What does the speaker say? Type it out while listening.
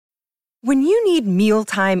When you need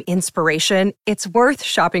mealtime inspiration, it's worth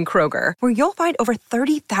shopping Kroger, where you'll find over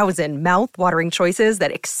 30,000 mouth-watering choices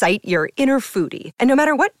that excite your inner foodie. And no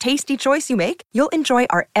matter what tasty choice you make, you'll enjoy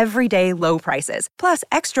our everyday low prices, plus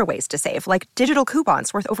extra ways to save, like digital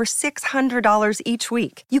coupons worth over $600 each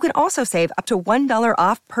week. You can also save up to $1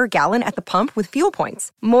 off per gallon at the pump with fuel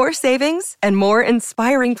points. More savings and more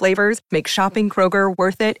inspiring flavors make shopping Kroger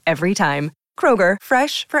worth it every time. Kroger,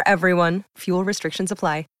 fresh for everyone. Fuel restrictions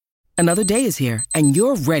apply. Another day is here, and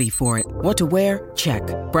you're ready for it. What to wear? Check.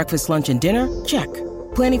 Breakfast, lunch, and dinner? Check.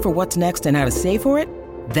 Planning for what's next and how to save for it?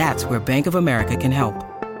 That's where Bank of America can help.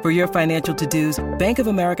 For your financial to-dos, Bank of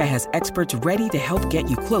America has experts ready to help get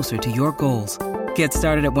you closer to your goals. Get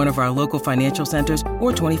started at one of our local financial centers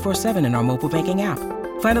or 24/7 in our mobile banking app.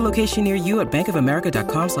 Find a location near you at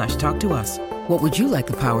bankofamerica.com/talktous. What would you like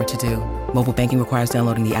the power to do? Mobile banking requires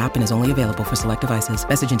downloading the app and is only available for select devices.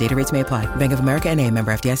 Message and data rates may apply. Bank of America N.A.,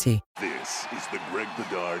 member FDIC. This is the Greg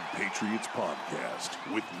Bedard Patriots Podcast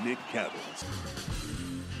with Nick Cattles.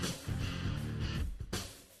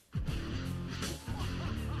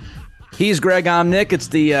 He's Greg, I'm Nick. It's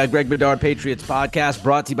the Greg Bedard Patriots Podcast,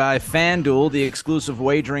 brought to you by FanDuel, the exclusive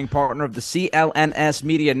wagering partner of the CLNS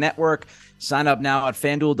Media Network. Sign up now at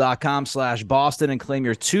FanDuel.com/Boston and claim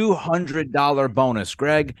your $200 bonus.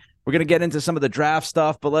 Greg, we're going to get into some of the draft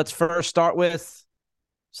stuff, but let's first start with,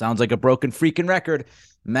 sounds like a broken freaking record,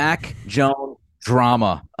 Mac Jones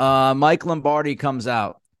drama. Mike Lombardi comes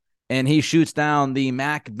out, and he shoots down the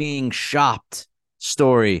Mac being shopped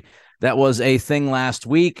story that was a thing last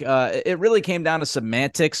week. It really came down to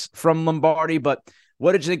semantics from Lombardi, but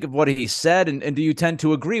what did you think of what he said, and do you tend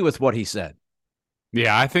to agree with what he said?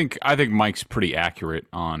 Yeah, I think Mike's pretty accurate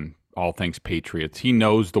on all things Patriots. He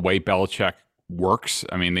knows the way Belichick works.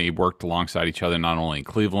 I mean, they worked alongside each other not only in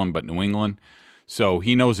Cleveland but New England, so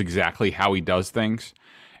he knows exactly how he does things.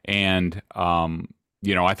 And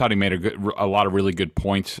I thought he made a lot of really good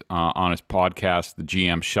points on his podcast, the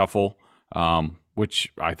GM Shuffle,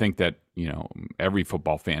 which I think that every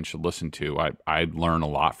football fan should listen to. I learn a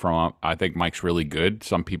lot from him. I think Mike's really good.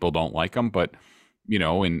 Some people don't like him, but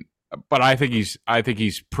But I think he's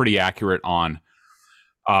pretty accurate on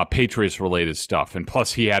Patriots related stuff. And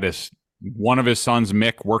plus, he had one of his sons,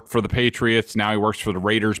 Mick, worked for the Patriots. Now he works for the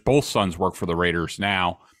Raiders. Both sons work for the Raiders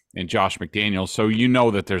now, and Josh McDaniels. So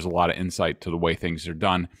that there's a lot of insight to the way things are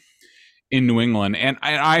done in New England. And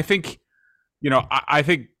I think, I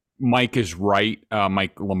think Mike is right.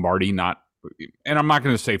 Mike Lombardi, and I'm not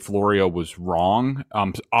going to say Florio was wrong.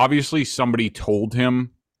 Obviously, somebody told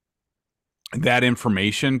him that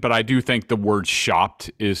information, but I do think the word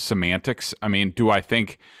shopped is semantics. I mean, do I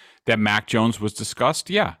think that Mac Jones was discussed?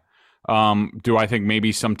 Yeah. Do I think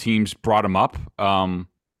maybe some teams brought him up? I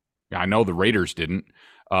know the Raiders didn't,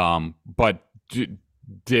 but did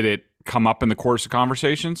it come up in the course of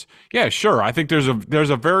conversations? Yeah, sure. I think there's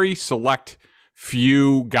a very select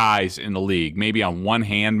few guys in the league, maybe on one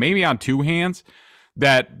hand, maybe on two hands,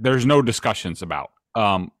 that there's no discussions about.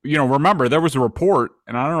 Remember, there was a report,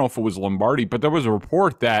 and I don't know if it was Lombardi, but there was a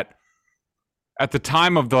report that at the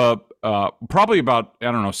time of the probably about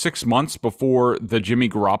 6 months before the Jimmy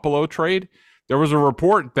Garoppolo trade, there was a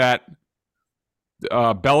report that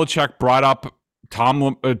Belichick brought up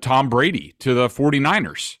Tom Brady to the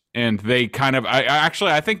 49ers, and they kind of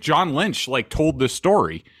I think John Lynch told this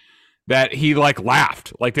story that he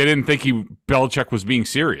laughed, they didn't think Belichick was being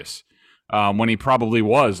serious when he probably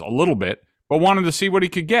was a little bit, but wanted to see what he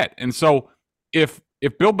could get. And so if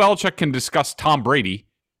Bill Belichick can discuss Tom Brady,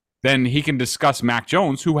 then he can discuss Mac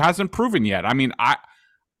Jones, who hasn't proven yet. I mean,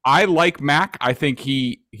 I like Mac. I think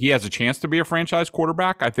he has a chance to be a franchise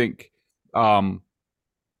quarterback. I think,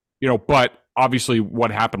 but obviously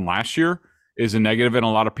what happened last year is a negative in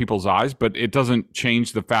a lot of people's eyes, but it doesn't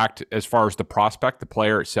change the fact, as far as the prospect, the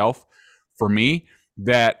player itself, for me,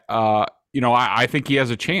 that, I think he has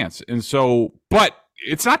a chance. And so, but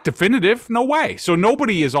it's not definitive. No way. So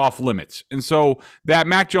nobody is off limits. And so that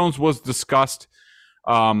Mac Jones was discussed,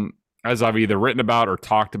 as I've either written about or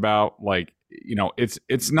talked about,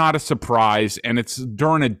 it's not a surprise. And it's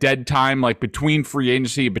during a dead time, between free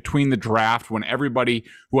agency, between the draft, when everybody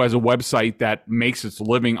who has a website that makes its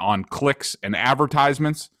living on clicks and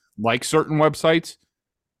advertisements, like certain websites,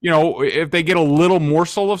 if they get a little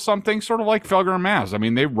morsel of something, sort of like Felger and Maz, I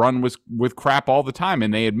mean, they run with crap all the time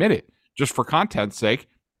and they admit it. Just for content's sake,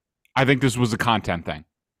 I think this was a content thing.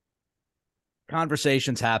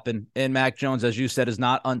 Conversations happen, and Mac Jones, as you said, is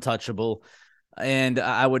not untouchable. And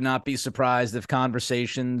I would not be surprised if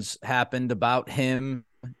conversations happened about him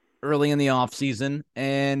early in the offseason.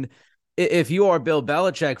 And if you are Bill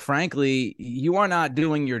Belichick, frankly, you are not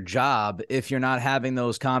doing your job if you're not having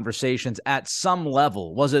those conversations at some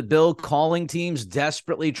level. Was it Bill calling teams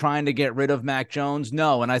desperately trying to get rid of Mac Jones?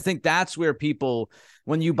 No. And I think that's where people,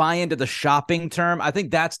 when you buy into the shopping term, I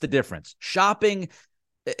think that's the difference. Shopping,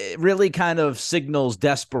 it really kind of signals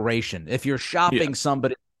desperation. If you're shopping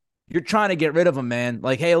somebody, you're trying to get rid of them, man.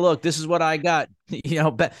 Like, hey, look, this is what I got.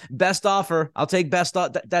 Best offer. I'll take best.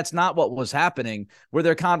 That's not what was happening. Were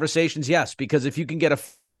there conversations? Yes, because if you can get a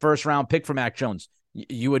first-round pick for Mac Jones,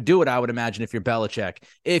 you would do it, I would imagine, if you're Belichick.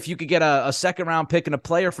 If you could get a second-round pick and a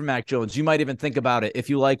player for Mac Jones, you might even think about it if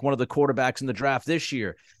you like one of the quarterbacks in the draft this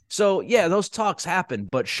year. So, yeah, those talks happen,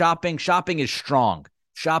 but shopping is strong.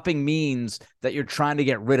 Shopping means that you're trying to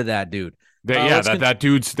get rid of that dude. That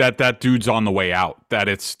dude's on the way out. That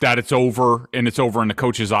it's over, and it's over in the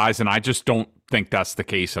coach's eyes, and I just don't think that's the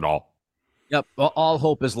case at all. Yep, all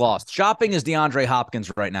hope is lost. Shopping is DeAndre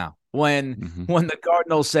Hopkins right now. When the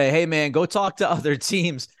Cardinals say, "Hey man, go talk to other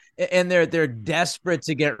teams," and they're desperate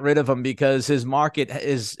to get rid of him because his market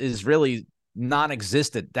is really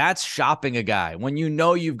non-existent. That's shopping a guy. When you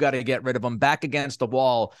know you've got to get rid of him, back against the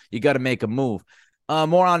wall, you got to make a move.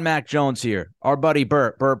 More on Mac Jones here. Our buddy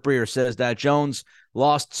Burt Breer says that Jones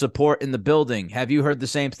lost support in the building. Have you heard the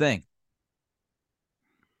same thing?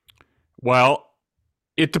 Well,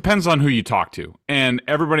 it depends on who you talk to. And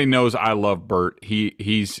everybody knows I love Burt.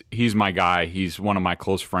 He's my guy. He's one of my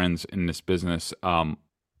close friends in this business.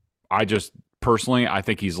 I just personally, I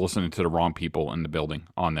think he's listening to the wrong people in the building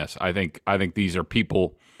on this. I think these are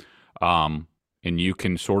people, and you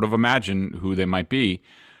can sort of imagine who they might be.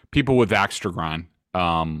 People with axe to grind.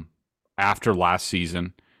 After last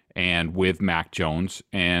season and with Mac Jones.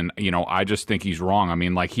 And, I just think he's wrong. I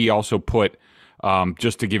mean, like he also put,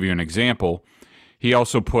 just to give you an example, he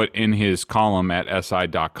also put in his column at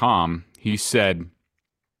SI.com, he said,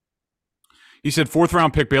 fourth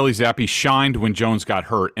round pick Bailey Zappi shined when Jones got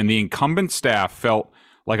hurt, and the incumbent staff felt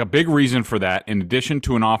like a big reason for that, in addition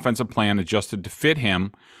to an offensive plan adjusted to fit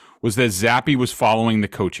him, was that Zappi was following the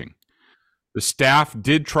coaching. The staff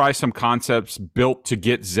did try some concepts built to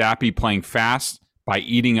get Zappi playing fast by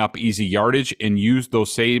eating up easy yardage and used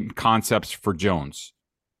those same concepts for Jones.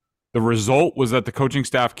 The result was that the coaching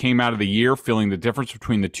staff came out of the year feeling the difference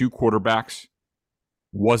between the two quarterbacks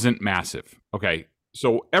wasn't massive. Okay,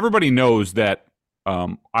 so everybody knows that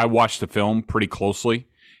I watched the film pretty closely,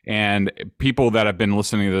 and people that have been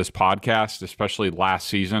listening to this podcast, especially last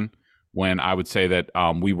season, when I would say that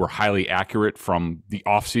we were highly accurate from the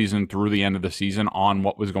offseason through the end of the season on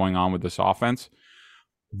what was going on with this offense.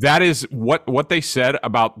 That is what they said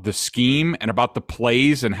about the scheme and about the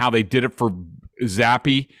plays and how they did it for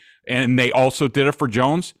Zappi, and they also did it for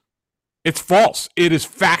Jones. It's false. It is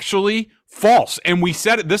factually false. And we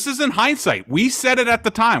said it. This is in hindsight. We said it at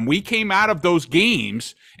the time. We came out of those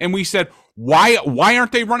games and we said, why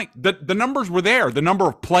aren't they running? The numbers were there. The number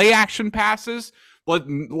of play action passes.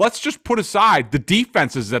 Let's just put aside the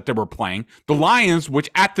defenses that they were playing. The Lions, which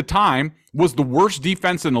at the time was the worst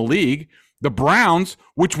defense in the league. The Browns,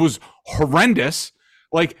 which was horrendous.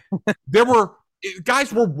 Like,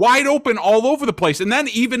 guys were wide open all over the place. And then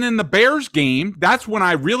even in the Bears game, that's when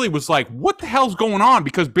I really was like, what the hell's going on?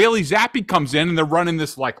 Because Bailey Zappi comes in and they're running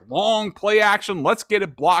this like long play action. Let's get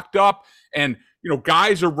it blocked up. And,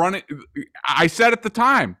 guys are running. I said at the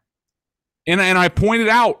time, and I pointed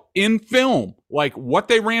out in film, like what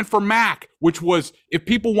they ran for Mac, which was, if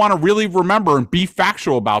people want to really remember and be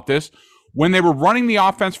factual about this, when they were running the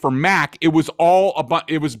offense for Mac, it was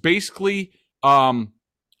it was basically who's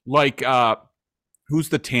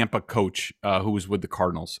the Tampa coach who was with the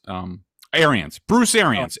Cardinals? Bruce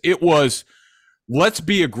Arians. It was, let's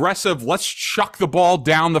be aggressive. Let's chuck the ball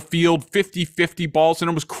down the field, 50-50 balls. And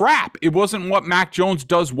it was crap. It wasn't what Mac Jones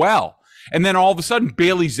does well. And then all of a sudden,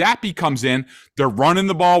 Bailey Zappi comes in. They're running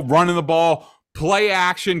the ball, play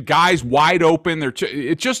action, guys wide open. That's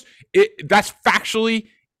factually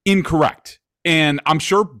incorrect. And I'm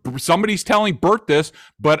sure somebody's telling Burt this,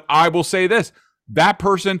 but I will say this. That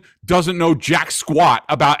person doesn't know jack squat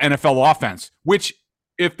about NFL offense, which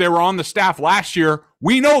if they were on the staff last year,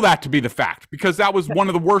 we know that to be the fact because that was one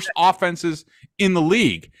of the worst offenses in the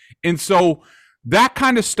league. And so that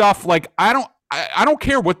kind of stuff, like, I don't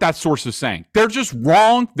care what that source is saying. They're just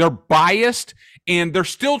wrong. They're biased, and they're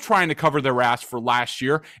still trying to cover their ass for last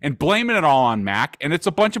year and blaming it all on Mac, and it's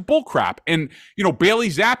a bunch of bull crap. And, Bailey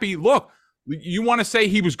Zappi, look, you want to say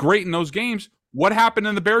he was great in those games. What happened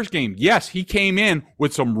in the Bears game? Yes, he came in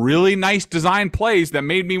with some really nice design plays that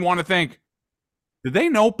made me want to think, did they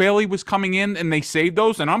know Bailey was coming in and they saved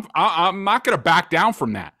those? And I'm not going to back down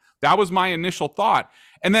from that. That was my initial thought.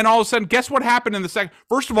 And then all of a sudden, guess what happened in the second?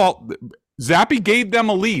 First of all, Zappe gave them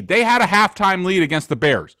a lead. They had a halftime lead against the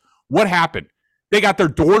Bears. What happened? They got their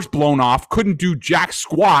doors blown off, couldn't do jack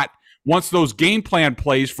squat once those game plan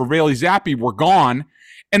plays for Bailey Zappe were gone,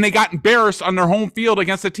 and they got embarrassed on their home field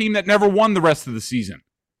against a team that never won the rest of the season.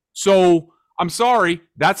 So I'm sorry,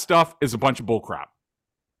 that stuff is a bunch of bullcrap.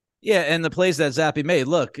 Yeah, and the plays that Zappe made,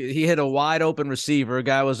 look, he hit a wide open receiver. A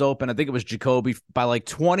guy was open. I think it was Jacoby by like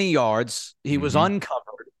 20 yards. He was uncovered.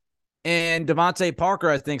 And Devontae Parker,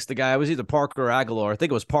 I think, is the guy. It was either Parker or Aguilar. I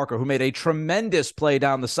think it was Parker who made a tremendous play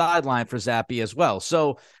down the sideline for Zappe as well.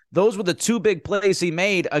 So those were the two big plays he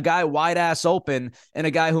made, a guy wide ass open and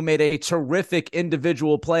a guy who made a terrific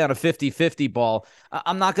individual play on a 50-50 ball.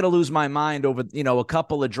 I'm not going to lose my mind over, a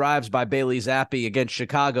couple of drives by Bailey Zappe against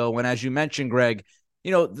Chicago when, as you mentioned, Greg,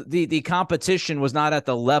 the competition was not at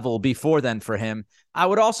the level before then for him. I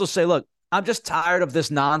would also say, look, I'm just tired of this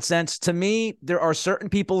nonsense. To me, there are certain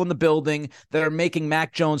people in the building that are making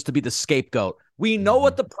Mac Jones to be the scapegoat. We know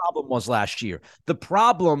what the problem was last year. The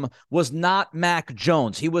problem was not Mac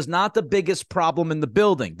Jones. He was not the biggest problem in the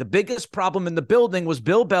building. The biggest problem in the building was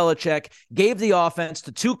Bill Belichick gave the offense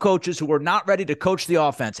to two coaches who were not ready to coach the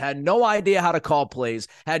offense, had no idea how to call plays,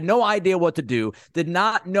 had no idea what to do, did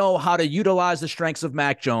not know how to utilize the strengths of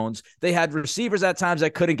Mac Jones. They had receivers at times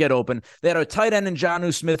that couldn't get open. They had a tight end in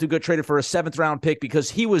Jonnu Smith who got traded for a 7th-round pick because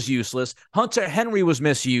he was useless. Hunter Henry was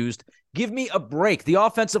misused. Give me a break. The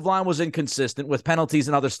offensive line was inconsistent with penalties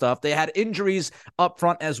and other stuff. They had injuries up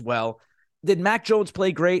front as well. Did Mac Jones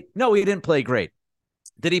play great? No, he didn't play great.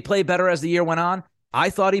 Did he play better as the year went on? I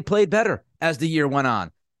thought he played better as the year went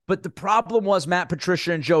on. But the problem was Matt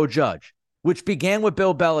Patricia and Joe Judge, which began with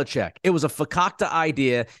Bill Belichick. It was a fakakta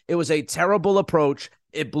idea. It was a terrible approach.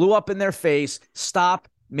 It blew up in their face. Stop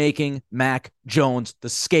making Mac Jones the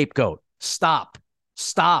scapegoat. Stop.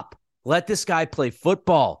 Let this guy play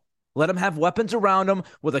football. Let him have weapons around him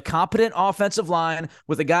with a competent offensive line,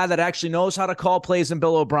 with a guy that actually knows how to call plays in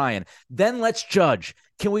Bill O'Brien. Then let's judge.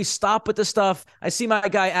 Can we stop with the stuff? I see my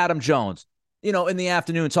guy Adam Jones, in the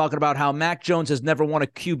afternoon talking about how Mac Jones has never won a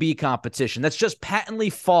QB competition. That's just patently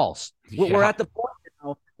false. Yeah. We're at the point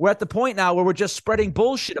now. We're at the point now where we're just spreading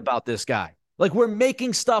bullshit about this guy. Like, we're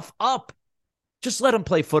making stuff up. Just let him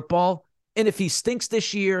play football. And if he stinks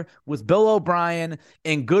this year with Bill O'Brien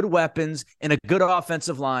and good weapons and a good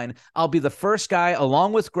offensive line, I'll be the first guy,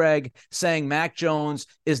 along with Greg, saying Mac Jones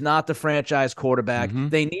is not the franchise quarterback.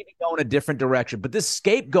 They need to go in a different direction. But this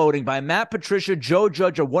scapegoating by Matt Patricia, Joe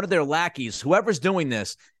Judge, or one of their lackeys, whoever's doing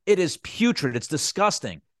this, it is putrid. It's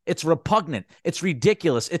disgusting. It's repugnant. It's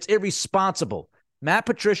ridiculous. It's irresponsible. Matt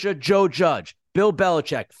Patricia, Joe Judge, Bill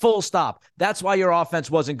Belichick, full stop. That's why your offense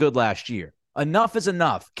wasn't good last year. Enough is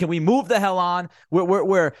enough. Can we move the hell on?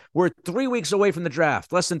 We're 3 weeks away from the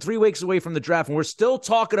draft, less than 3 weeks away from the draft, and we're still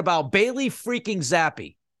talking about Bailey freaking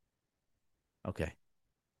Zappe. Okay.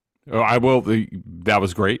 I will. That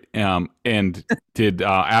was great. And did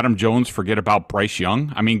Adam Jones forget about Bryce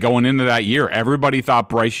Young? I mean, going into that year, everybody thought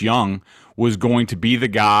Bryce Young was going to be the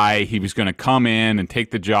guy. He was going to come in and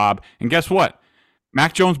take the job. And guess what?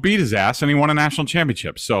 Mac Jones beat his ass, and he won a national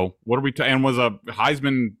championship. So what are we? And was a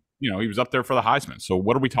Heisman. He was up there for the Heisman. So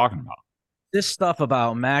what are we talking about? This stuff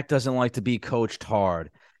about Mac doesn't like to be coached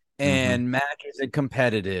hard, and Mac isn't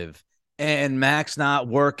competitive, and Mac's not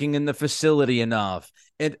working in the facility enough.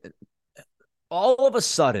 All of a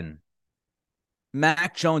sudden,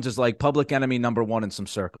 Mac Jones is like public enemy number one in some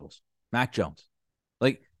circles. Mac Jones.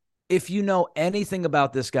 Like, if you know anything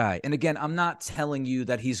about this guy, and again, I'm not telling you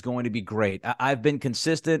that he's going to be great. I've been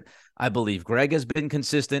consistent. I believe Greg has been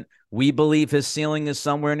consistent. We believe his ceiling is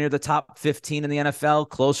somewhere near the top 15 in the NFL,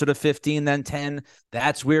 closer to 15 than 10.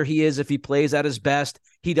 That's where he is if he plays at his best.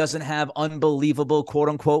 He doesn't have unbelievable,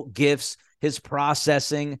 quote-unquote, gifts. His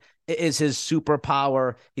processing is his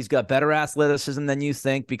superpower. He's got better athleticism than you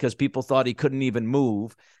think because people thought he couldn't even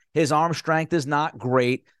move. His arm strength is not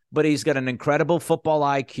great, but he's got an incredible football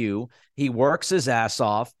IQ. He works his ass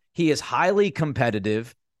off. He is highly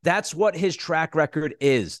competitive. That's what his track record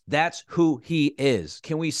is. That's who he is.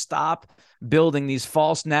 Can we stop building these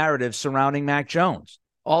false narratives surrounding Mac Jones?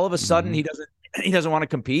 All of a sudden, he doesn't want to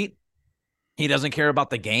compete. He doesn't care about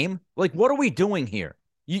the game. Like, what are we doing here?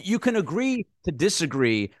 You can agree to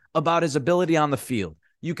disagree about his ability on the field.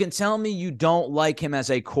 You can tell me you don't like him as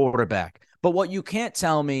a quarterback. But what you can't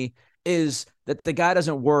tell me is that the guy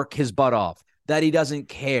doesn't work his butt off, that he doesn't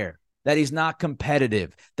care, that he's not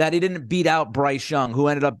competitive, that he didn't beat out Bryce Young, who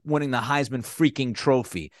ended up winning the Heisman freaking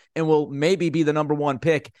trophy and will maybe be the number one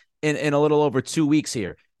pick in a little over 2 weeks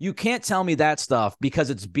here. You can't tell me that stuff because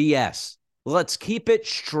it's BS. Let's keep it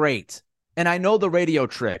straight. And I know the radio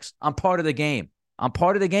tricks. I'm part of the game. I'm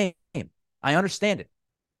part of the game. I understand it.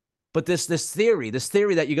 But this theory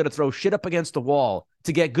that you got to throw shit up against the wall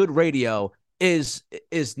to get good radio is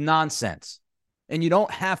nonsense. And you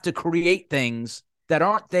don't have to create things that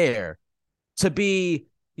aren't there to be,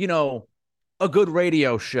 a good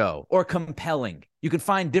radio show or compelling. You can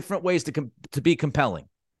find different ways to be compelling.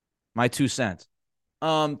 My 2 cents.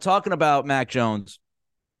 Talking about Mac Jones,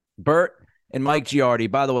 Bert and Mike Giardi,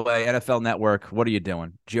 by the way, NFL Network, what are you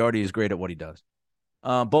doing? Giardi is great at what he does.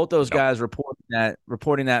 Both those guys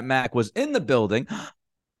reporting that Mac was in the building.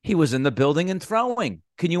 He was in the building and throwing.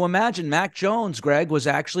 Can you imagine Mac Jones, Greg, was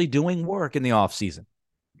actually doing work in the offseason?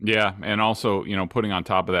 Yeah, and also, putting on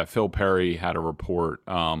top of that, Phil Perry had a report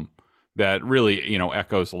that really,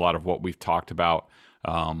 echoes a lot of what we've talked about.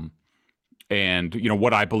 And,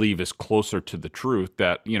 what I believe is closer to the truth,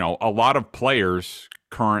 that, a lot of players,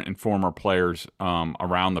 current and former players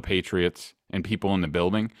around the Patriots and people in the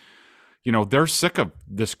building, they're sick of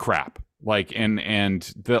this crap.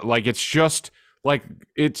 It's just like,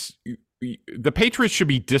 the Patriots should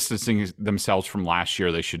be distancing themselves from last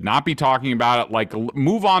year. They should not be talking about it. Like,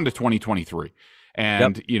 move on to 2023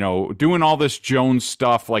 and, doing all this Jones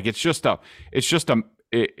stuff. Like, it's just a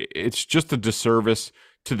disservice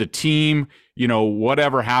to the team.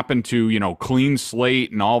 Whatever happened to, clean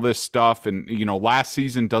slate and all this stuff. And, last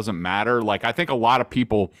season doesn't matter. Like, I think a lot of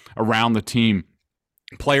people around the team,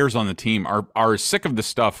 players on the team are as sick of this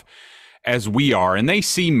stuff as we are, and they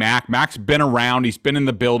see Mac. Mac's been around. He's been in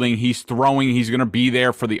the building. He's throwing. He's going to be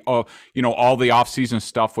there for the, all the offseason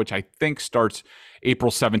stuff, which I think starts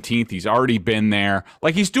April 17th. He's already been there.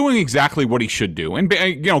 Like, he's doing exactly what he should do. And,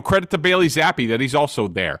 credit to Bailey Zappi that he's also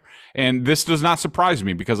there. And this does not surprise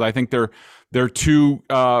me, because I think they're two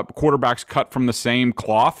quarterbacks cut from the same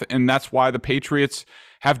cloth, and that's why the Patriots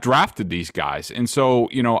have drafted these guys. And so,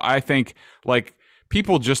 I think, like,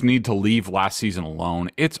 people just need to leave last season alone.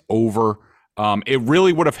 It's over. It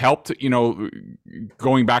really would have helped,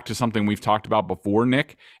 going back to something we've talked about before,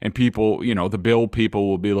 Nick, and people, the Bill people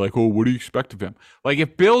will be like, oh, what do you expect of him? Like,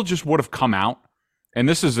 if Bill just would have come out, and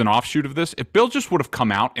this is an offshoot of this, if Bill just would have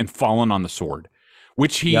come out and fallen on the sword,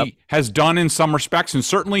 which he has done in some respects, and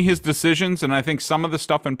certainly his decisions, and I think some of the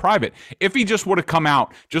stuff in private, if he just would have come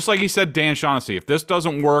out, just like he said, Dan Shaughnessy, if this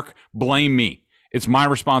doesn't work, blame me. It's my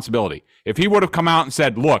responsibility. If he would have come out and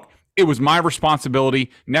said, look, it was my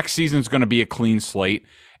responsibility, next season's going to be a clean slate,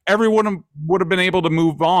 everyone would have been able to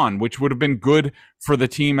move on, which would have been good for the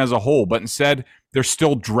team as a whole. But instead, they're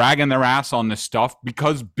still dragging their ass on this stuff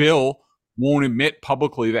because Bill won't admit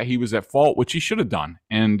publicly that he was at fault, which he should have done.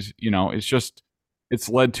 And, it's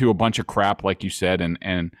led to a bunch of crap, like you said.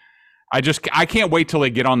 And I can't wait till they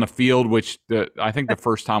get on the field, which I think the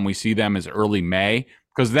first time we see them is early May.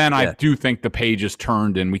 Because then I do think the page is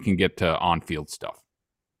turned and we can get to on-field stuff.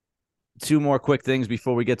 2 more quick things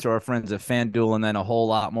before we get to our friends at FanDuel, and then a whole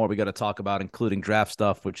lot more we got to talk about, including draft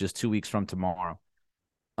stuff, which is 2 weeks from tomorrow.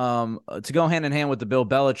 To go hand in hand with the Bill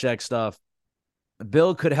Belichick stuff,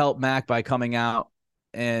 Bill could help Mac by coming out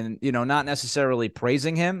and, not necessarily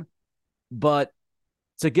praising him, but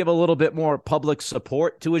to give a little bit more public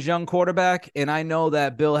support to his young quarterback. And I know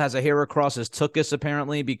that Bill has a hair across his tuchus,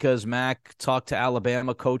 apparently, because Mac talked to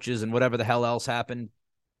Alabama coaches and whatever the hell else happened.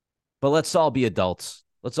 But let's all be adults.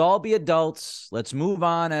 Let's all be adults. Let's move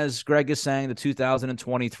on, as Greg is saying, to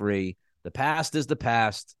 2023. The past is the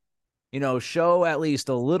past. Show at least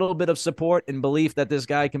a little bit of support and belief that this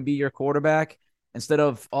guy can be your quarterback, instead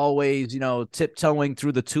of always, tiptoeing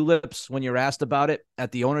through the tulips when you're asked about it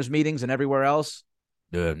at the owners' meetings and everywhere else.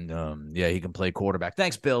 Yeah, he can play quarterback.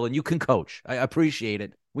 Thanks, Bill, and you can coach. I appreciate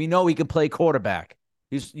it. We know he can play quarterback.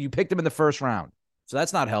 You picked him in the first round, so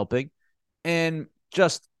that's not helping. And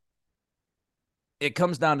just, it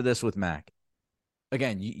comes down to this with Mac.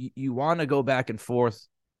 Again, you want to go back and forth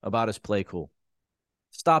about his play cool.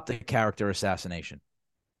 Stop the character assassination.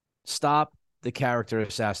 Stop the character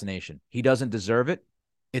assassination. He doesn't deserve it.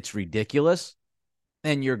 It's ridiculous.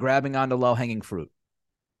 And you're grabbing onto low-hanging fruit.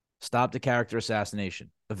 Stop the character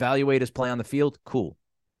assassination. Evaluate his play on the field. Cool.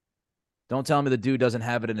 Don't tell me the dude doesn't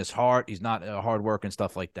have it in his heart. He's not a hard worker and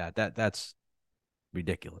stuff like that. That's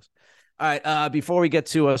ridiculous. All right. Before we get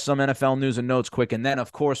to some NFL news and notes quick, and then,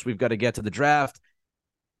 of course, we've got to get to the draft.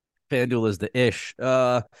 FanDuel is the ish.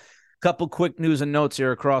 Couple quick news and notes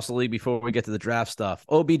here across the league before we get to the draft stuff.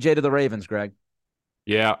 OBJ to the Ravens, Greg.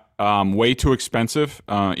 Yeah. Way too expensive.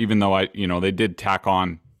 Even though they did tack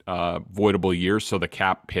on voidable years, so the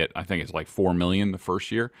cap hit I think it's like $4 million the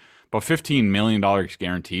first year, but $15 million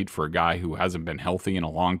guaranteed for a guy who hasn't been healthy in a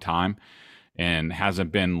long time and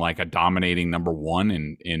hasn't been like a dominating number one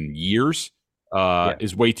in years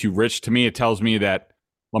is way too rich. To me, it tells me that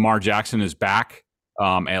Lamar Jackson is back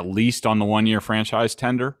at least on the 1-year franchise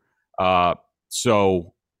tender.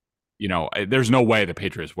 So, there's no way the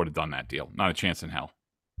Patriots would have done that deal. Not a chance in hell.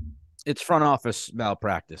 It's front office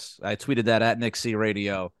malpractice. I tweeted that at Nick C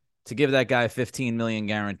Radio. To give that guy $15 million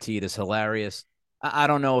guaranteed is hilarious. I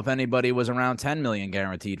don't know if anybody was around $10 million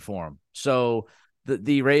guaranteed for him. So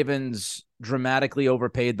the Ravens dramatically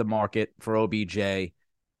overpaid the market for OBJ.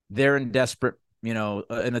 They're in in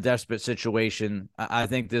a desperate situation. I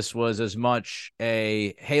think this was as much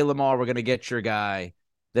a, hey, Lamar, we're going to get your guy,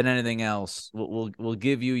 than anything else. We'll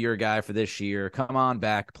give you your guy for this year. Come on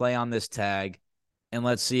back, play on this tag, and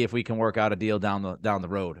let's see if we can work out a deal down the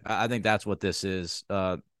road. I think that's what this is.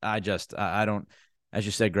 I don't, as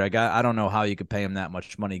you said, Greg, I don't know how you could pay him that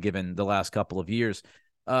much money given the last couple of years.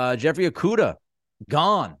 Jeffrey Okudah,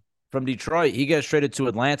 gone from Detroit. He gets traded to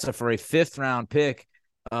Atlanta for a 5th-round pick.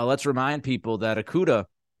 Let's remind people that Okudah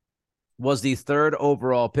was the 3rd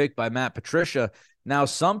overall pick by Matt Patricia. Now,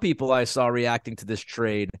 some people I saw reacting to this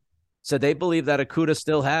trade said they believe that Okudah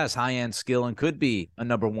still has high-end skill and could be a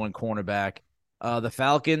number 1 cornerback. The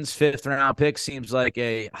Falcons' 5th-round pick seems like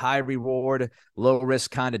a high-reward,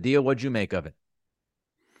 low-risk kind of deal. What'd you make of it?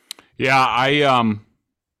 Yeah, I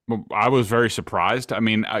was very surprised. I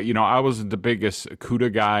mean, I was the biggest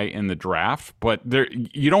Okudah guy in the draft, but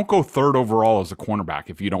you don't go 3rd overall as a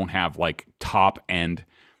cornerback if you don't have like top-end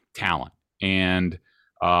talent. And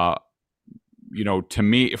to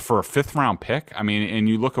me, for a 5th-round pick, I mean, and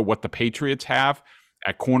you look at what the Patriots have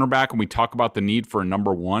at cornerback, and we talk about the need for a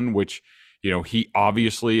number 1, which, he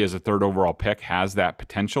obviously, as a 3rd overall pick, has that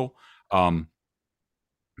potential. To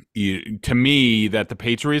me, that the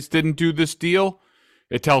Patriots didn't do this deal,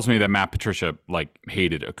 it tells me that Matt Patricia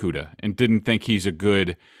hated Okudah and didn't think he's a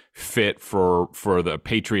good fit for the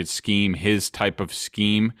Patriots scheme, his type of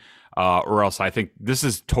scheme, or else I think this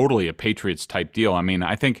is totally a Patriots type deal. I mean,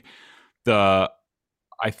 I think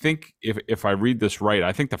if I read this right,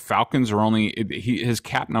 I think the Falcons are his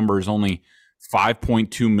cap number is only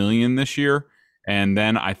 $5.2 million this year, and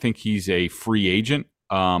then I think he's a free agent.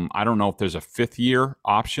 I don't know if there's a 5th-year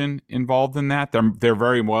option involved in that. There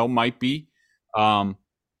very well might be.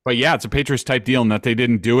 But yeah, it's a Patriots type deal, and that they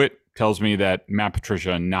didn't do it tells me that Matt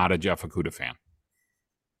Patricia not a Jeff Okudah fan.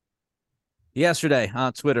 Yesterday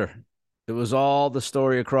on Twitter, it was all the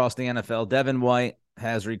story across the NFL. Devin White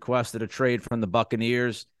has requested a trade from the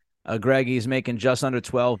Buccaneers. Greg, he's making just under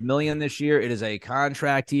 $12 million this year. It is a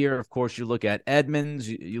contract year. Of course, you look at Edmonds,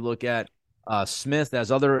 you look at Smith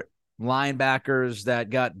as other linebackers that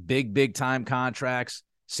got big time contracts.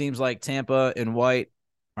 Seems like Tampa and White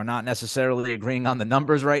are not necessarily agreeing on the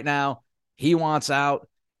numbers right now. He wants out.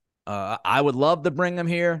 I would love to bring him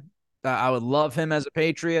here. I would love him as a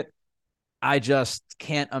Patriot. I just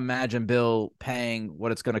can't imagine Bill paying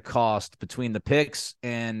what it's going to cost between the picks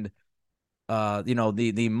and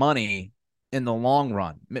the money in the long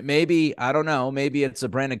run. Maybe, I don't know, maybe it's a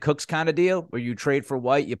Brandon Cooks kind of deal where you trade for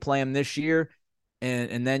White, you play him this year,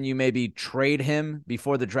 and then you maybe trade him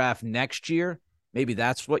before the draft next year. Maybe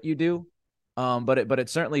that's what you do. But it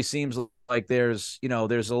certainly seems like there's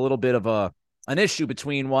a little bit of an issue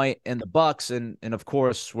between White and the Bucs, and of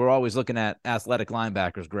course we're always looking at athletic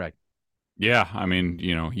linebackers, Greg. Yeah, I mean,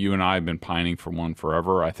 you and I have been pining for one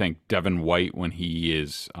forever. I think Devin White, when he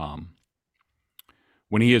is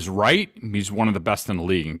right, he's one of the best in the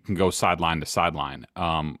league and can go sideline to sideline.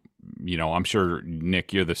 I'm sure,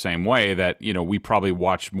 Nick, you're the same way, that, we probably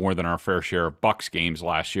watched more than our fair share of Bucs games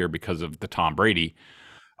last year because of the Tom Brady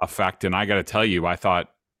effect. And I got to tell you, I thought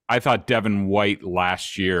Devin White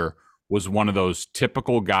last year was one of those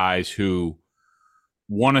typical guys who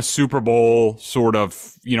won a Super Bowl, sort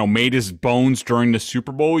of, made his bones during the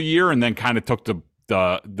Super Bowl year, and then kind of took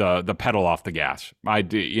the pedal off the gas.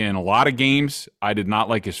 In a lot of games, I did not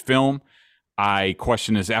like his film. I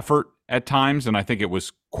questioned his effort at times, and I think it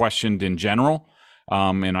was questioned in general.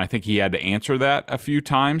 And I think he had to answer that a few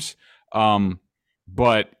times.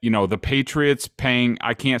 But, the Patriots paying,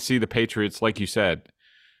 I can't see the Patriots, like you said,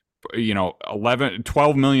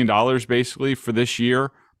 $12 million basically for this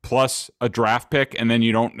year, plus a draft pick. And then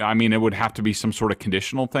it would have to be some sort of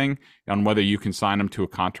conditional thing on whether you can sign him to a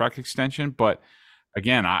contract extension. But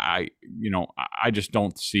again, I just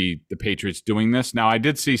don't see the Patriots doing this. Now, I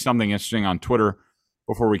did see something interesting on Twitter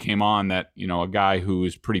before we came on that, a guy who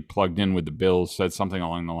is pretty plugged in with the Bills said something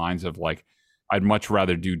along the lines of I'd much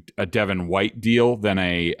rather do a Devin White deal than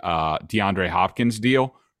a DeAndre Hopkins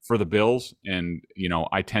deal for the Bills. And,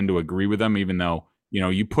 I tend to agree with them, even though,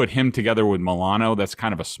 you put him together with Milano, that's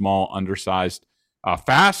kind of a small, undersized,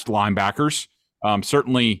 fast linebackers,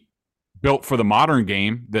 certainly built for the modern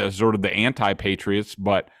game, the sort of the anti-Patriots,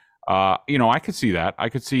 but I could see that. I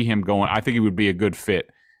could see him going. I think he would be a good fit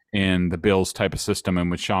in the Bills type of system,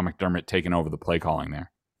 and with Sean McDermott taking over the play calling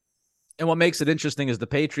there. And what makes it interesting is the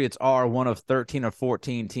Patriots are one of 13 or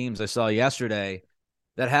 14 teams I saw yesterday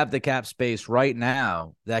that have the cap space right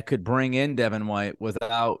now that could bring in Devin White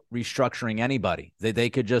without restructuring anybody. They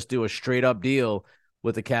could just do a straight up deal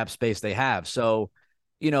with the cap space they have. So,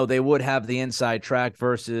 they would have the inside track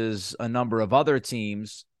versus a number of other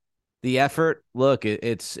teams. The effort, look,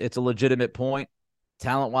 it's a legitimate point.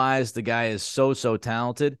 Talent-wise, the guy is so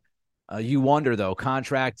talented. You wonder, though,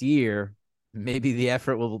 contract year, maybe the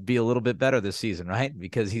effort will be a little bit better this season, right?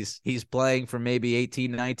 Because he's playing for maybe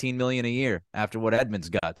 18, 19 million a year after what Edmonds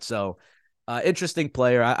got. So interesting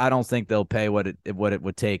player. I don't think they'll pay what it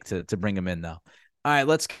would take to bring him in, though. All right,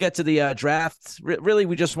 let's get to the draft. Really,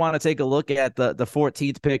 we just want to take a look at the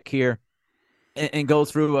 14th pick here and go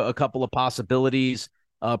through a couple of possibilities.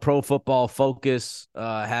 Pro Football Focus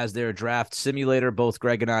has their draft simulator. Both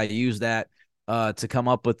Greg and I use that to come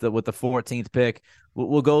up with the 14th pick.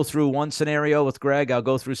 We'll go through one scenario with Greg. I'll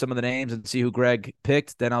go through some of the names and see who Greg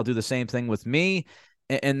picked. Then I'll do the same thing with me.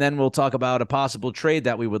 And then we'll talk about a possible trade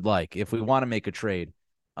that we would like if we want to make a trade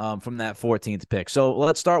from that 14th pick. So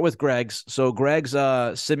let's start with Greg's. So Greg's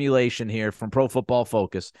simulation here from Pro Football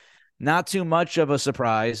Focus. Not too much of a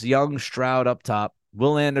surprise. Young Stroud up top.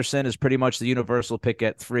 Will Anderson is pretty much the universal pick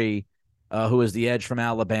at 3, who is the edge from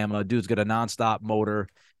Alabama. Dude's got a nonstop motor.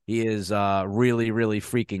 He is really, really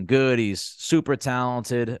freaking good. He's super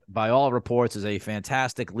talented. By all reports, is a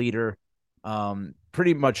fantastic leader.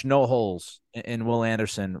 Pretty much no holes in Will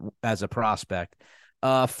Anderson as a prospect.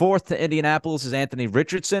 4th to Indianapolis is Anthony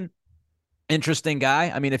Richardson. Interesting guy.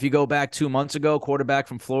 I mean, if you go back 2 months ago, quarterback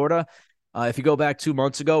from Florida. If you go back 2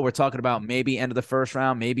 months ago, we're talking about maybe end of the first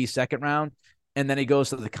round, maybe second round. And then he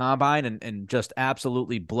goes to the combine and just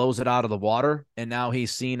absolutely blows it out of the water. And now he's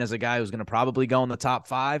seen as a guy who's going to probably go in the top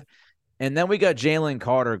 5. And then we got Jalen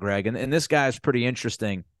Carter, Greg. And this guy is pretty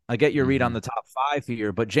interesting. I get your read on the top 5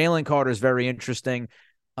 here, but Jalen Carter is very interesting.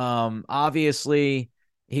 Obviously,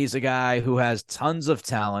 he's a guy who has tons of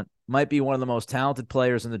talent, might be one of the most talented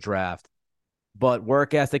players in the draft, but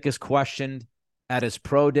work ethic is questioned. At his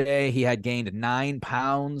pro day, he had gained 9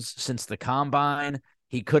 pounds since the combine.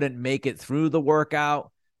 He couldn't make it through the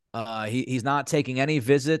workout. He's not taking any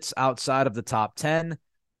visits outside of the top 10.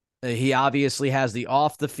 He obviously has the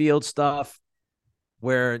off the field stuff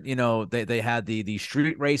where, they had the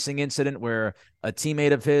street racing incident where a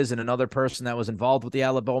teammate of his and another person that was involved with the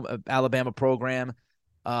Alabama program,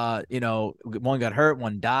 one got hurt,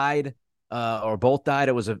 one died, or both died.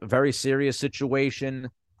 It was a very serious situation.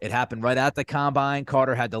 It happened right at the combine.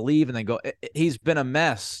 Carter had to leave and then go. He's been a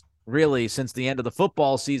mess really since the end of the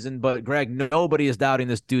football season, but Greg, nobody is doubting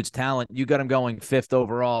this dude's talent. You got him going 5th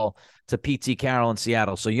overall to P.T. Carroll in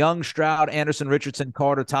Seattle. So Young, Stroud, Anderson, Richardson,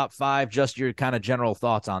 Carter, top 5. Just your kind of general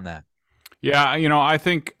thoughts on that. Yeah, I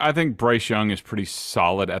think Bryce Young is pretty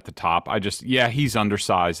solid at the top. He's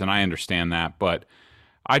undersized, and I understand that, but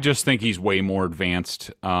I just think he's way more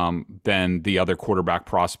advanced than the other quarterback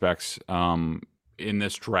prospects in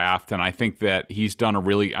this draft, and I think that he's done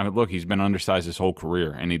he's been undersized his whole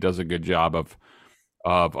career, and he does a good job of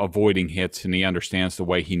avoiding hits, and he understands the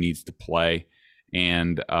way he needs to play,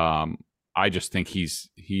 and I just think he's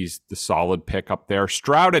the solid pick up there.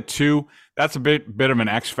 Stroud at 2, that's a bit of an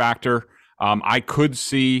X factor. I could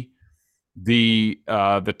see the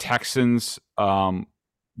Texans, they'll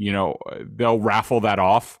raffle that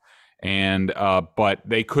off, and but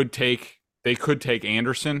they could take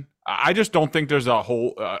Anderson. I just don't think there's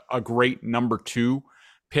a great number 2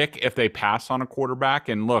 pick if they pass on a quarterback.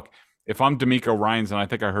 And look, if I'm D'Amico Ryans, and I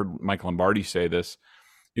think I heard Mike Lombardi say this,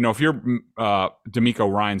 if you're D'Amico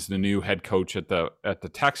Ryans, the new head coach at the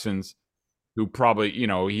Texans, who probably,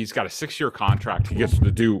 he's got a 6-year contract, he gets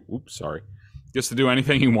to do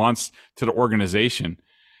anything he wants to the organization.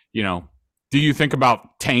 Do you think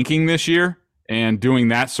about tanking this year and doing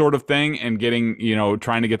that sort of thing and getting,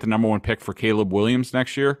 trying to get the number 1 pick for Caleb Williams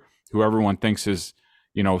next year, who everyone thinks is,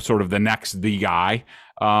 sort of the guy?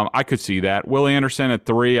 I could see that. Will Anderson at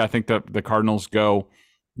 3. I think the Cardinals go,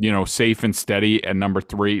 safe and steady at number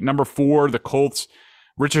 3. Number 4, the Colts.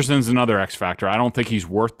 Richardson's another X factor. I don't think he's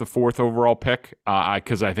worth the 4th overall pick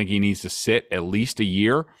because I think he needs to sit at least a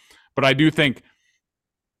year. But I do think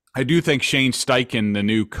Shane Steichen, the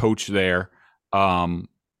new coach there,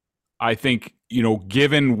 I think,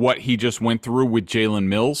 given what he just went through with Jalen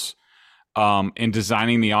Mills in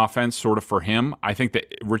designing the offense sort of for him, I think that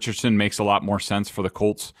Richardson makes a lot more sense for the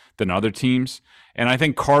Colts than other teams. And I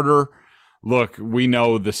think Carter, look, we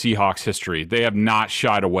know the Seahawks history. They have not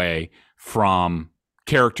shied away from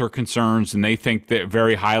character concerns, and they think that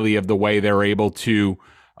very highly of the way they're able to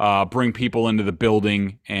bring people into the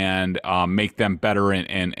building and make them better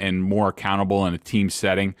and more accountable in a team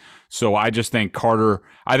setting. So I just think Carter.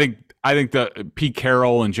 I think that Pete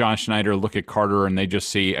Carroll and John Schneider look at Carter and they just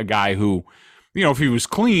see a guy who, if he was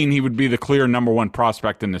clean, he would be the clear number one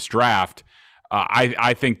prospect in this draft.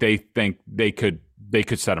 I think they could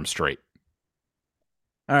set him straight.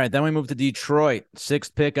 All right, then we move to Detroit.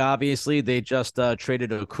 6th pick, obviously. They just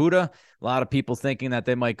traded Okuda. A lot of people thinking that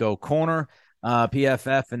they might go corner.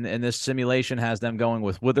 PFF in this simulation has them going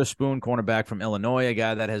with Witherspoon, cornerback from Illinois, a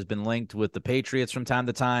guy that has been linked with the Patriots from time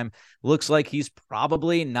to time. Looks like he's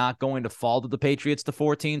probably not going to fall to the Patriots to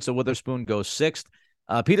 14, so Witherspoon goes 6th.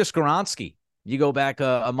 Peter Skoronski, you go back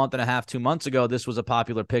a month and a half, 2 months ago, this was a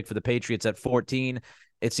popular pick for the Patriots at 14.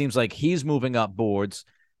 It seems like he's moving up boards.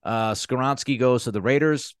 Skoronski goes to the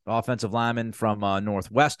Raiders, offensive lineman from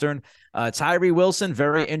Northwestern. Tyree Wilson,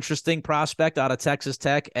 very interesting prospect out of Texas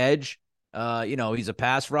Tech, edge. He's a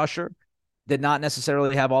pass rusher. Did not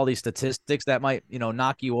necessarily have all these statistics that might,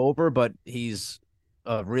 knock you over, but he's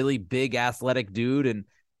a really big athletic dude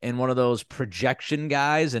and one of those projection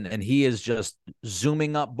guys, and he is just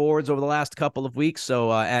zooming up boards over the last couple of weeks.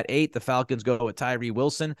 So at 8, the Falcons go with Tyree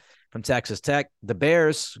Wilson from Texas Tech. The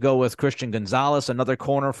Bears go with Christian Gonzalez, another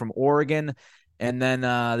corner from Oregon. And then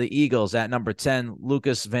the Eagles at number 10,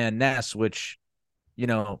 Lucas Van Ness, which,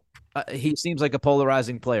 he seems like a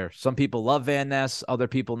polarizing player. Some people love Van Ness, other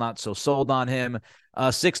people not so sold on him.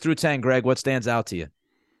 6 through 10, Greg, what stands out to you?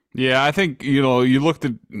 Yeah, I think, you looked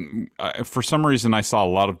at, for some reason, I saw a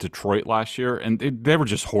lot of Detroit last year, and they were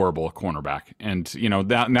just horrible at cornerback. And, now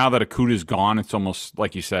that Okuda's gone, it's almost,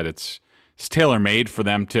 like you said, it's tailor-made for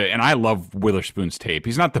them to, and I love Witherspoon's tape.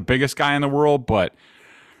 He's not the biggest guy in the world, but,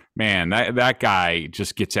 man, that guy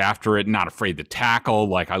just gets after it, not afraid to tackle.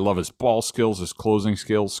 Like, I love his ball skills, his closing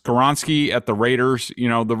skills. Skoronski at the Raiders,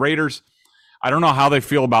 the Raiders, I don't know how they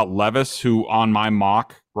feel about Levis, who on my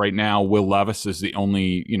mock right now, Will Levis is the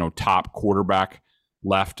only, top quarterback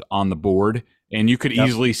left on the board. And you could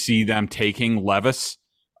easily see them taking Levis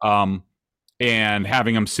and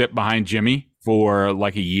having him sit behind Jimmy for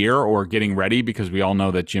like a year or getting ready, because we all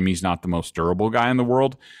know that Jimmy's not the most durable guy in the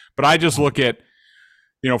world. But I just look at,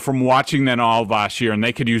 from watching them all last year, and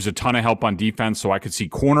they could use a ton of help on defense. So I could see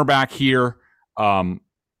cornerback here.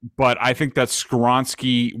 But I think that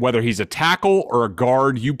Skoronski, whether he's a tackle or a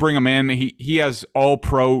guard, you bring him in, he has all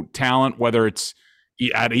pro talent, whether it's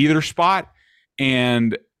at either spot.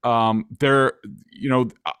 And they're,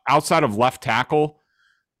 outside of left tackle,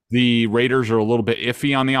 the Raiders are a little bit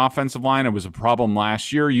iffy on the offensive line. It was a problem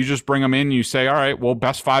last year. You just bring them in, you say, all right, well,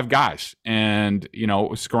 best 5 guys. And,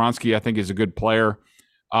 Skoronski, I think, is a good player.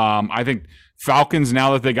 I think Falcons,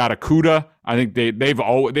 now that they got Okuda, I think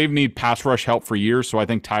they've need pass rush help for years. So I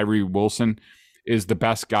think Tyree Wilson is the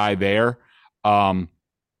best guy there.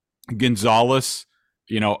 Gonzalez,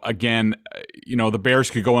 again, the Bears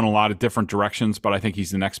could go in a lot of different directions, but I think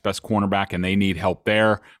he's the next best cornerback, and they need help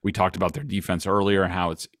there. We talked about their defense earlier and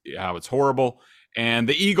how it's horrible. And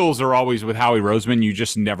the Eagles are always with Howie Roseman. You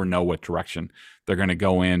just never know what direction they're going to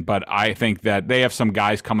go in. But I think that they have some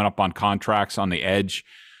guys coming up on contracts on the edge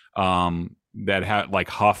that have, like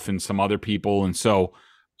Huff and some other people. And so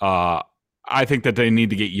I think that they need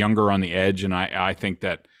to get younger on the edge. And I think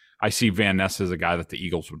that I see Van Ness as a guy that the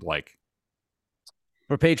Eagles would like.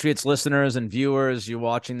 For Patriots listeners and viewers, you're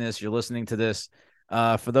watching this, you're listening to this.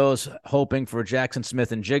 For those hoping for Jackson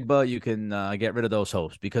Smith and Jigba, you can get rid of those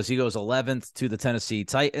hopes, because he goes 11th to the Tennessee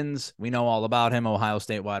Titans. We know all about him, Ohio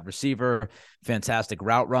State wide receiver, fantastic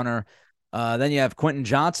route runner. Then you have Quentin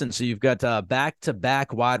Johnson. So you've got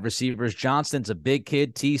back-to-back wide receivers. Johnston's a big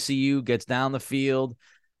kid, TCU, gets down the field,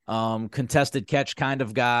 contested catch kind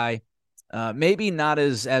of guy. Maybe not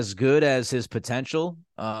as good as his potential.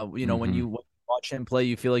 When you watch him play,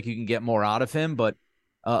 you feel like you can get more out of him, but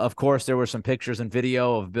of course, there were some pictures and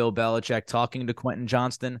video of Bill Belichick talking to Quentin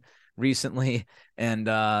Johnston recently, and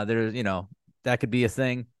that could be a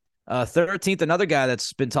thing. 13th, another guy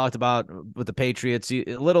that's been talked about with the Patriots, a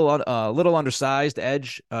little undersized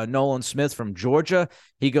edge, Nolan Smith from Georgia.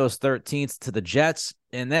 He goes 13th to the Jets,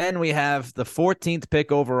 and then we have the 14th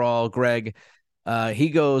pick overall. Greg, he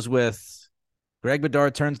goes with Greg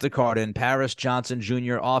Bedard, turns the card in. Paris Johnson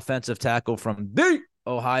Jr., offensive tackle from the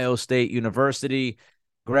Ohio State University.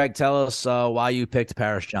 Greg, tell us why you picked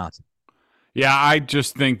Paris Johnson. Yeah, I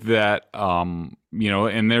just think that, and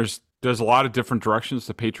there's a lot of different directions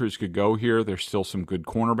the Patriots could go here. There's still some good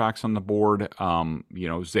cornerbacks on the board.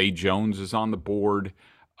 Zay Jones is on the board.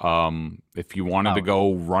 If you wanted to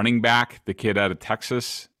go running back, the kid out of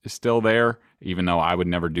Texas is still there, even though I would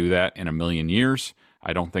never do that in a million years.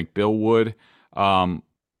 I don't think Bill would. I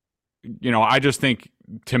just think,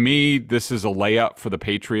 to me, this is a layup for the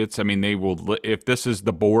Patriots. I mean, they will, if this is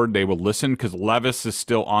the board, they will listen because Levis is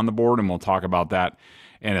still on the board, and we'll talk about that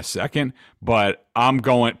in a second. But I'm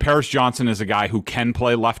going, Paris Johnson is a guy who can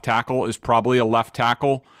play left tackle, is probably a left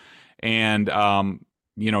tackle. And,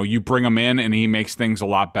 you bring him in and he makes things a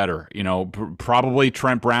lot better. Probably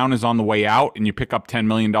Trent Brown is on the way out and you pick up $10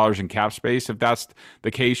 million in cap space. If that's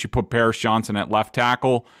the case, you put Paris Johnson at left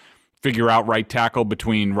tackle. Figure out right tackle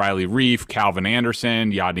between Riley Reif, Calvin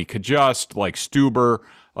Anderson, Yadni Kajust, like Stuber,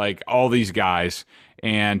 like all these guys.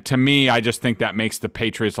 And to me, I just think that makes the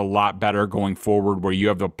Patriots a lot better going forward, where you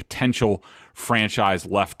have the potential franchise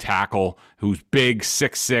left tackle who's big,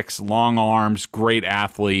 6'6", long arms, great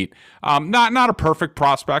athlete. Not a perfect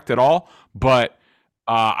prospect at all, but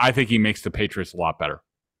I think he makes the Patriots a lot better.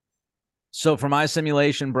 So for my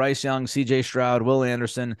simulation, Bryce Young, C.J. Stroud, Will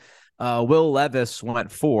Anderson, Will Levis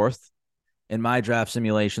went fourth in my draft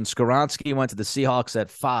simulation. Skoronski went to the Seahawks at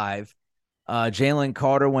 5. Jalen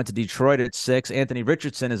Carter went to Detroit at 6. Anthony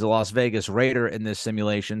Richardson is a Las Vegas Raider in this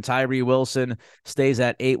simulation. Tyree Wilson stays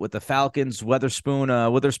at 8 with the Falcons.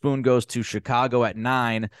 Witherspoon goes to Chicago at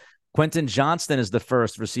 9. Quentin Johnston is the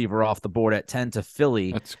first receiver off the board at 10 to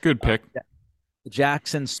Philly. That's a good pick.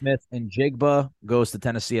 Jackson Smith and Jigba goes to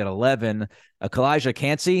Tennessee at 11. Kalijah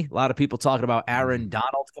Kancey, a lot of people talking about Aaron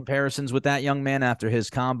Donald comparisons with that young man after his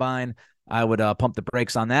combine. I would pump the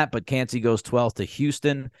brakes on that, but Kancey goes 12th to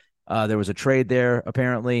Houston. There was a trade there,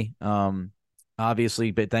 apparently.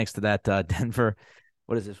 Obviously, but thanks to that Denver.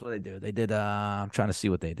 What is this? What they do? They did. I'm trying to see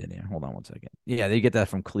what they did here. Hold on one second. Yeah, they get that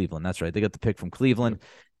from Cleveland. That's right. They got the pick from Cleveland.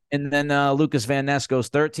 And then Lucas Van Ness goes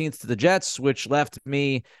 13th to the Jets, which left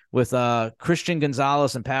me with Christian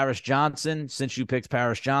Gonzalez and Paris Johnson. Since you picked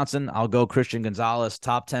Paris Johnson, I'll go Christian Gonzalez,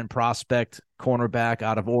 top 10 prospect, cornerback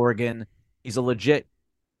out of Oregon. He's a legit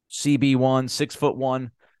CB1,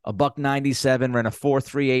 6'1", $197, ran a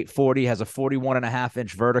 4.38 40, has a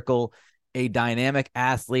 41.5-inch vertical, a dynamic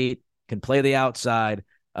athlete, can play the outside.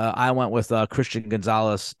 I went with Christian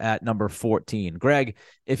Gonzalez at number 14. Greg,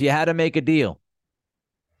 if you had to make a deal,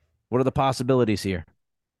 what are the possibilities here?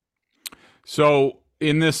 So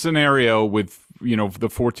in this scenario with, the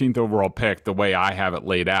 14th overall pick, the way I have it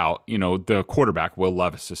laid out, the quarterback, Will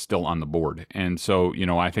Levis, is still on the board. And so,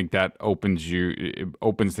 I think that opens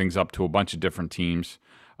things up to a bunch of different teams.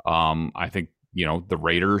 I think, the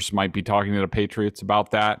Raiders might be talking to the Patriots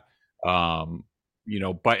about that.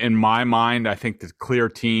 But in my mind, I think the clear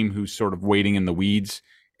team who's sort of waiting in the weeds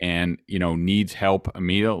and, needs help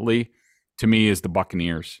immediately, to me, is the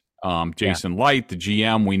Buccaneers. Jason Light, the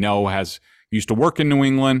GM, we know used to work in New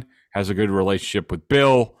England, has a good relationship with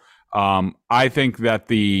Bill. I think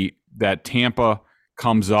that Tampa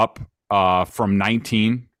comes up from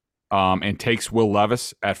 19 and takes Will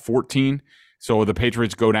Levis at 14. So the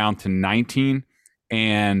Patriots go down to 19.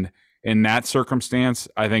 And in that circumstance,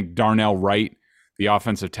 I think Darnell Wright, the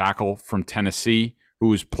offensive tackle from Tennessee,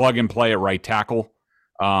 who is plug and play at right tackle,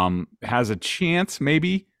 has a chance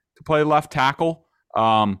maybe to play left tackle.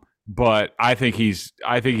 But I think he's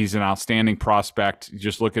an outstanding prospect.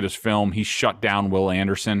 Just look at his film. He shut down Will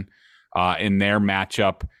Anderson in their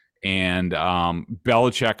matchup. And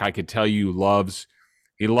Belichick, I could tell you, loves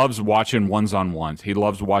watching ones-on-ones. He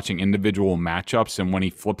loves watching individual matchups. And when he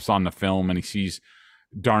flips on the film and he sees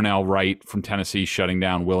Darnell Wright from Tennessee shutting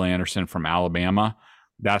down Will Anderson from Alabama,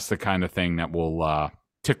 that's the kind of thing that will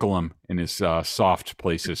tickle him in his soft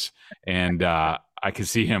places. And I can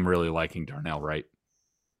see him really liking Darnell Wright.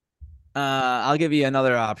 I'll give you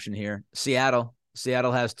another option here. Seattle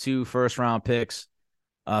has 2 first-round picks.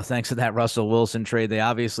 Thanks to that Russell Wilson trade, they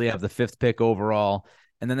obviously have the 5th pick overall,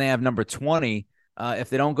 and then they have number 20. If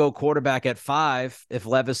they don't go quarterback at 5, if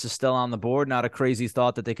Levis is still on the board, not a crazy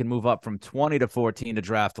thought that they can move up from 20 to 14 to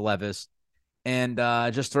draft Levis. And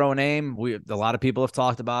just throw a name. A lot of people have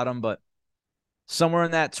talked about him, but somewhere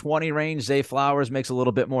in that 20 range, Zay Flowers makes a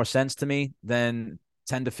little bit more sense to me than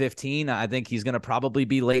 10 to 15. I think he's going to probably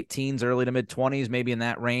be late teens, early to mid 20s, maybe in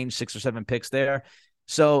that range, 6 or 7 picks there.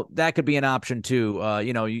 So that could be an option too.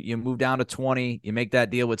 You move down to 20, you make that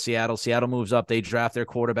deal with Seattle. Seattle moves up, they draft their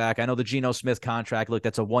quarterback. I know the Geno Smith contract, look,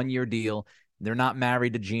 that's a 1-year deal. They're not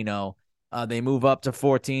married to Geno. They move up to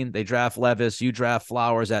 14, they draft Levis, you draft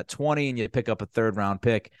Flowers at 20, and you pick up a 3rd-round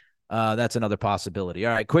pick. That's another possibility.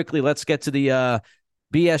 All right, quickly, let's get to the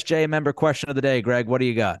BSJ member question of the day. Greg, what do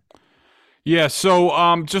you got? Yeah,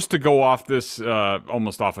 so just to go off this,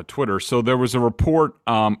 almost off of Twitter, so there was a report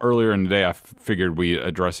earlier in the day, I figured we'd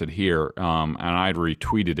address it here, and I'd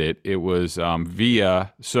retweeted it. It was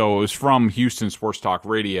so it was from Houston Sports Talk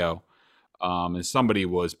Radio, and somebody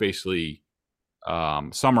was basically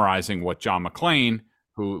summarizing what John McClain,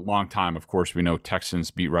 who long time, of course, we know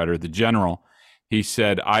Texans beat writer, the General, he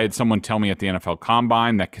said, I had someone tell me at the NFL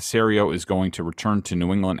Combine that Caserio is going to return to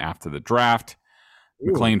New England after the draft.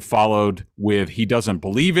 Ooh. McClain followed with, he doesn't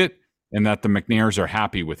believe it, and that the McNairs are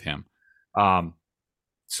happy with him.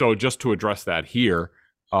 So just to address that here,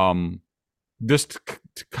 this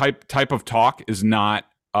type of talk is not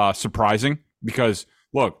surprising because,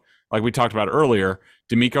 look, like we talked about earlier,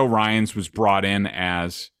 DeMeco Ryans was brought in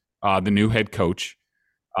as the new head coach.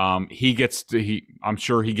 I'm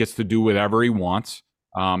sure he gets to do whatever he wants,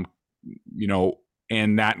 and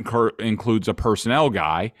that includes a personnel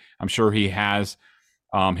guy. I'm sure he has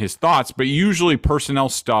his thoughts, but usually personnel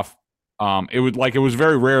stuff. It was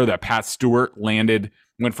very rare that Pat Stewart went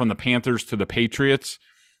from the Panthers to the Patriots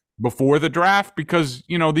before the draft because,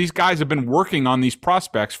 these guys have been working on these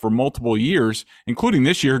prospects for multiple years, including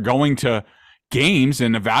this year, going to games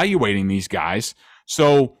and evaluating these guys.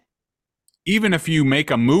 So even if you make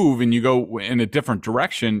a move and you go in a different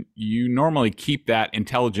direction, you normally keep that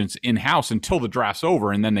intelligence in-house until the draft's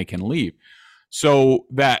over and then they can leave. So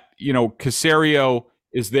that, Caserio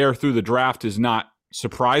is there through the draft is not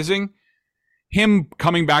surprising. Him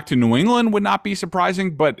coming back to New England would not be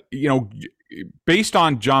surprising, but, based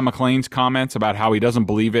on John McClain's comments about how he doesn't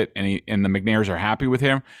believe it and the McNairs are happy with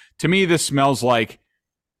him, to me, this smells like,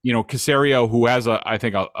 Caserio, who has I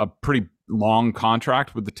think a pretty long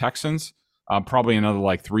contract with the Texans, probably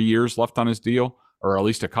another 3 years left on his deal, or at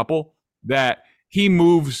least a couple, that they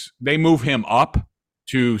move him up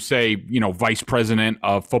to say, vice president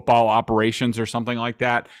of football operations or something like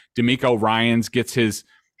that. DeMeco Ryans gets his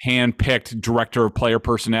hand-picked director of player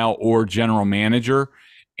personnel or general manager.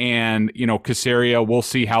 And, Caserio, we'll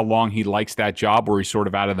see how long he likes that job where he's sort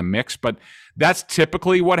of out of the mix. But that's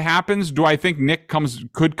typically what happens. Do I think Nick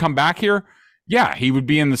could come back here? Yeah, he would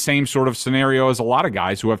be in the same sort of scenario as a lot of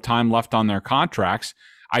guys who have time left on their contracts.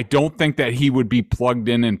 I don't think that he would be plugged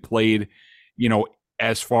in and played,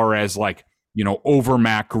 as far as over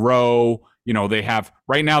Matt Groh. They have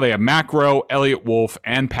Matt Groh, Elliott Wolf,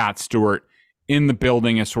 and Pat Stewart in the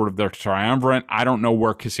building as sort of their triumvirate. I don't know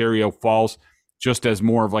where Caserio falls just as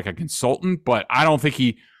more of a consultant, but I don't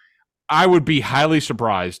think I would be highly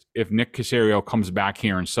surprised if Nick Caserio comes back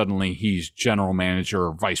here and suddenly he's general manager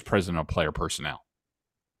or vice president of player personnel.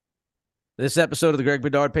 This episode of the Greg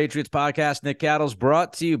Bedard Patriots podcast, Nick Cattles,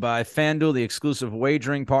 brought to you by FanDuel, the exclusive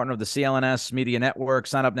wagering partner of the CLNS Media Network.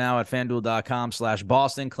 Sign up now at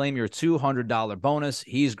FanDuel.com/Boston. Claim your $200 bonus.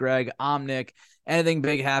 He's Greg. I'm Nick. Anything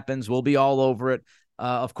big happens, we'll be all over it.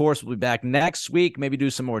 Of course, we'll be back next week, maybe do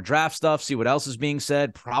some more draft stuff, see what else is being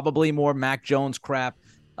said, probably more Mac Jones crap.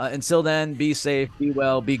 Until then, be safe, be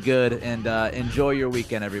well, be good, and enjoy your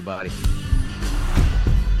weekend, everybody.